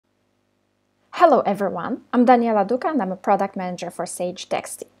Hello everyone, I'm Daniela Duca and I'm a product manager for Sage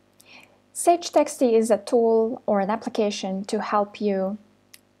Texti. Sage Texti is a tool or an application to help you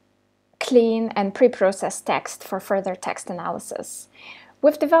clean and pre-process text for further text analysis.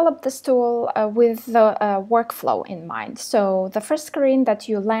 We've developed this tool with the workflow in mind. So the first screen that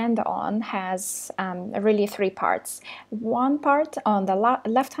you land on has really three parts. One part on the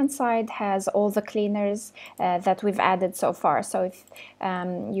left-hand side has all the cleaners that we've added so far. So if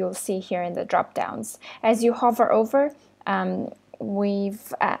you'll see here in the drop-downs. As you hover over,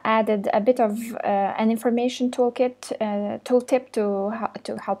 we've added a bit of an information tooltip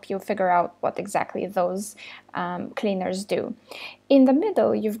to help you figure out what exactly those cleaners do. In the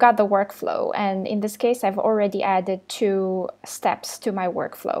middle, you've got the workflow, and in this case, I've already added 2 steps to my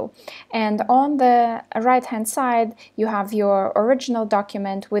workflow. And on the right-hand side, you have your original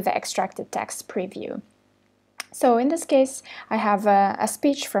document with the extracted text preview. So in this case, I have a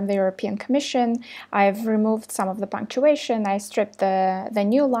speech from the European Commission. I've removed some of the punctuation. I stripped the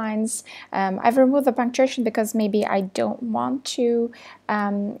new lines. I've removed the punctuation because maybe I don't want to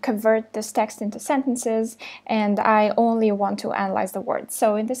convert this text into sentences, and I only want to analyze the words.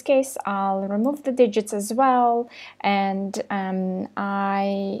 So in this case, I'll remove the digits as well, and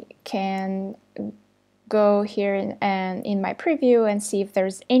I can go here in my preview and see if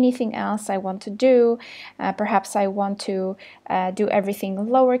there's anything else I want to do. Perhaps I want to do everything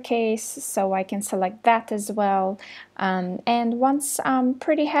lowercase, so I can select that as well. And once I'm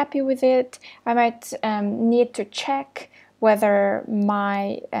pretty happy with it, I might need to check whether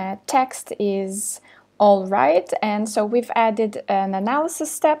my text is all right. And so we've added an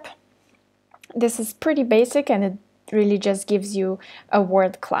analysis step. This is pretty basic, and it really just gives you a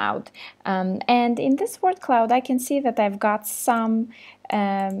word cloud. And in this word cloud, I can see that I've got some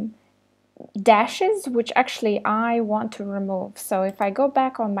dashes, which actually I want to remove. So if I go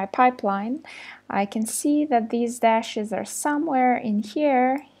back on my pipeline, I can see that these dashes are somewhere in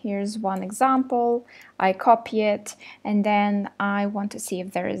here. Here's one example. I copy it, and then I want to see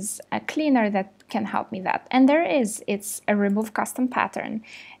if there is a cleaner that can help me that. And there is. It's a remove custom pattern.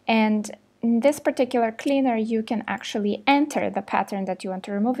 And in this particular cleaner, you can actually enter the pattern that you want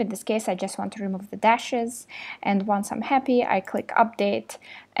to remove. In this case, I just want to remove the dashes. And once I'm happy, I click update,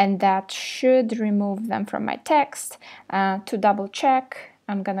 and that should remove them from my text. To double check,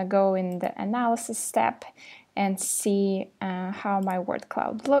 I'm gonna go in the analysis step and see how my word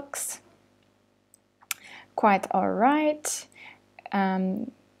cloud looks. Quite all right.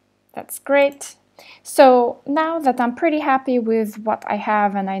 That's great. So now that I'm pretty happy with what I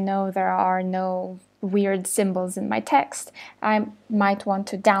have and I know there are no weird symbols in my text, I might want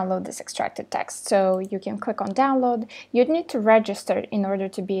to download this extracted text. So you can click on download. You'd need to register in order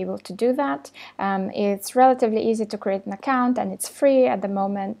to be able to do that. It's relatively easy to create an account, and it's free at the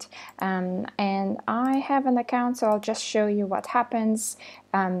moment. And I have an account, so I'll just show you what happens.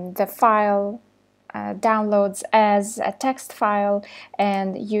 The file downloads as a text file,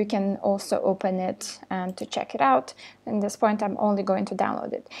 and you can also open it to check it out. At this point, I'm only going to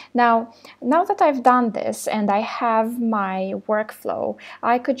download it. Now that I've done this and I have my workflow,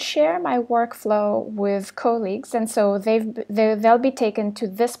 I could share my workflow with colleagues, and so they'll be taken to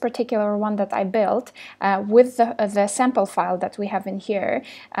this particular one that I built with the sample file that we have in here.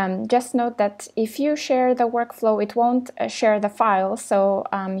 Just note that if you share the workflow, it won't share the file, so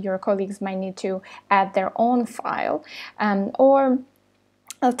your colleagues might need to add their own file. Or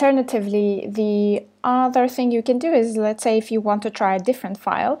alternatively, the other thing you can do is, let's say if you want to try a different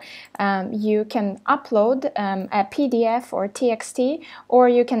file, you can upload a PDF or TXT, or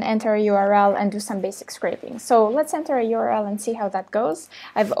you can enter a URL and do some basic scraping. So let's enter a URL and see how that goes.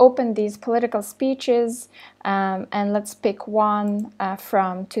 I've opened these political speeches, and let's pick one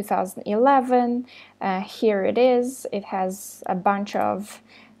from 2011. Here it is. It has a bunch of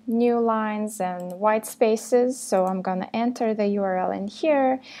new lines and white spaces, so I'm gonna enter the URL in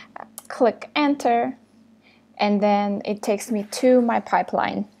here, click enter, and then it takes me to my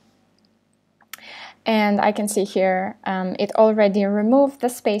pipeline. And I can see here it already removed the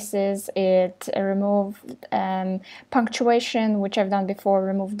spaces, it removed punctuation, which I've done before,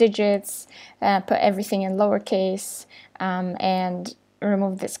 removed digits, put everything in lowercase, and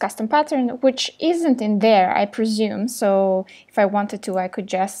remove this custom pattern, which isn't in there, I presume. So if I wanted to, I could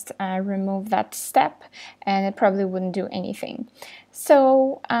just remove that step, and it probably wouldn't do anything.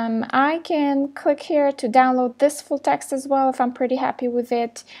 So I can click here to download this full text as well if I'm pretty happy with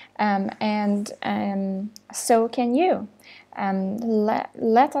it, and so can you.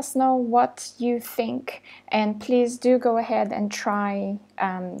 Let us know what you think, and please do go ahead and try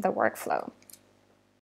the workflow.